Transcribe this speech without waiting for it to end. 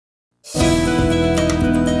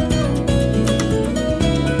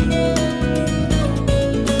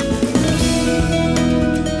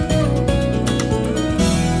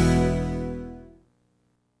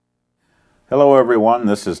everyone,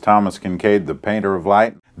 this is Thomas Kinkade, the painter of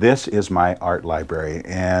light. This is my art library,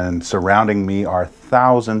 and surrounding me are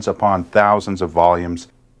thousands upon thousands of volumes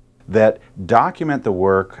that document the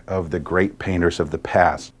work of the great painters of the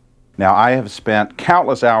past. Now, I have spent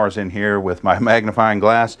countless hours in here with my magnifying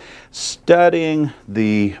glass studying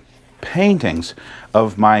the paintings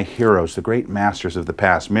of my heroes, the great masters of the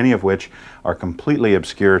past, many of which are completely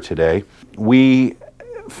obscure today. We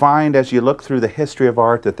find, as you look through the history of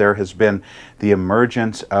art, that there has been the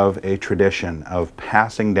emergence of a tradition of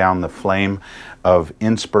passing down the flame of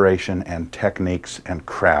inspiration and techniques and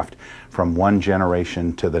craft from one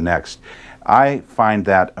generation to the next. I find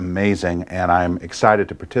that amazing, and I'm excited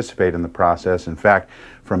to participate in the process. In fact,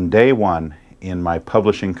 from day one in my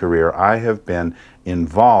publishing career, I have been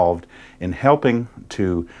involved in helping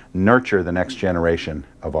to nurture the next generation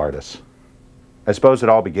of artists. I suppose it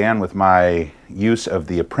all began with my use of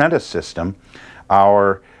the apprentice system.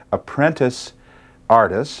 Our apprentice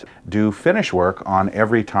artists do finish work on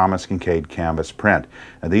every Thomas Kinkade canvas print.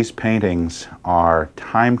 Now, these paintings are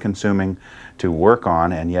time-consuming to work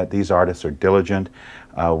on, and yet these artists are diligent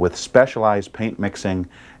with specialized paint mixing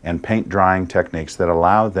and paint drying techniques that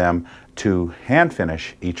allow them to hand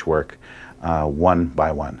finish each work one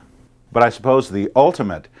by one. But I suppose the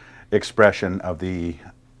ultimate expression of the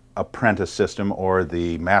apprentice system, or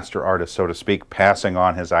the master artist, so to speak, passing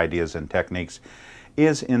on his ideas and techniques,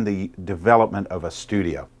 is in the development of a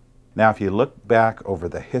studio. Now, if you look back over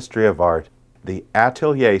the history of art, the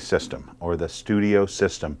atelier system, or the studio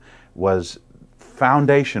system, was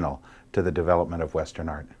foundational to the development of Western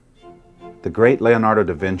art. The great Leonardo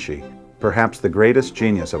da Vinci, perhaps the greatest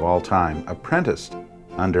genius of all time, apprenticed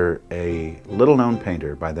under a little-known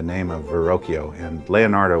painter by the name of Verrocchio, and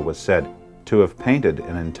Leonardo was said to have painted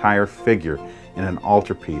an entire figure in an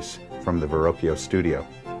altarpiece from the Verrocchio studio.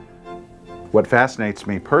 What fascinates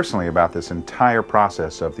me personally about this entire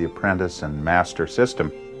process of the apprentice and master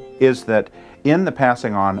system is that in the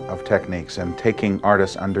passing on of techniques and taking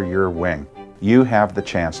artists under your wing, you have the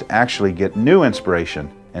chance to actually get new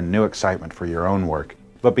inspiration and new excitement for your own work.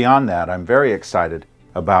 But beyond that, I'm very excited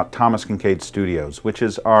about Thomas Kinkade Studios, which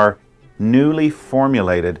is our newly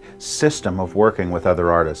formulated system of working with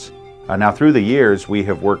other artists. Now, through the years, we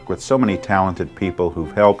have worked with so many talented people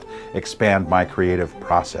who've helped expand my creative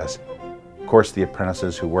process. Of course, the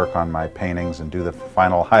apprentices who work on my paintings and do the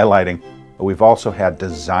final highlighting. We've also had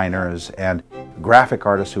designers and graphic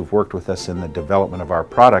artists who've worked with us in the development of our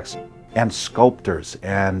products, and sculptors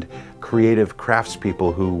and creative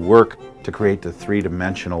craftspeople who work to create the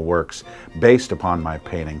three-dimensional works based upon my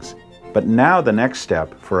paintings. But now the next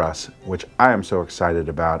step for us, which I am so excited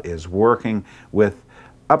about, is working with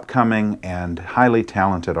upcoming and highly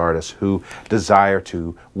talented artists who desire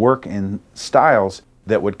to work in styles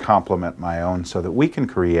that would complement my own, so that we can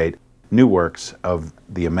create new works of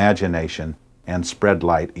the imagination and spread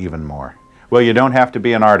light even more. Well, you don't have to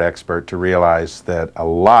be an art expert to realize that a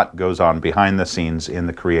lot goes on behind the scenes in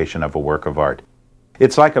the creation of a work of art.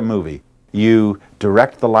 It's like a movie. You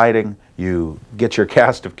direct the lighting, you get your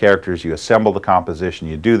cast of characters, you assemble the composition,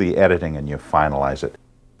 you do the editing, and you finalize it.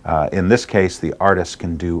 In this case, the artist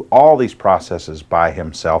can do all these processes by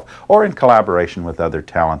himself or in collaboration with other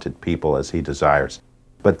talented people as he desires.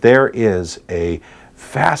 But there is a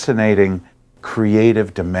fascinating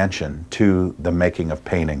creative dimension to the making of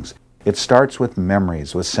paintings. It starts with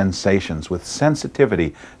memories, with sensations, with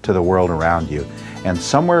sensitivity to the world around you. And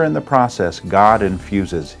somewhere in the process, God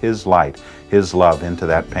infuses His light, His love into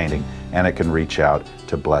that painting, and it can reach out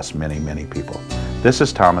to bless many, many people. This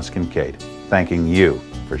is Thomas Kinkade, thanking you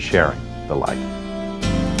for sharing the light.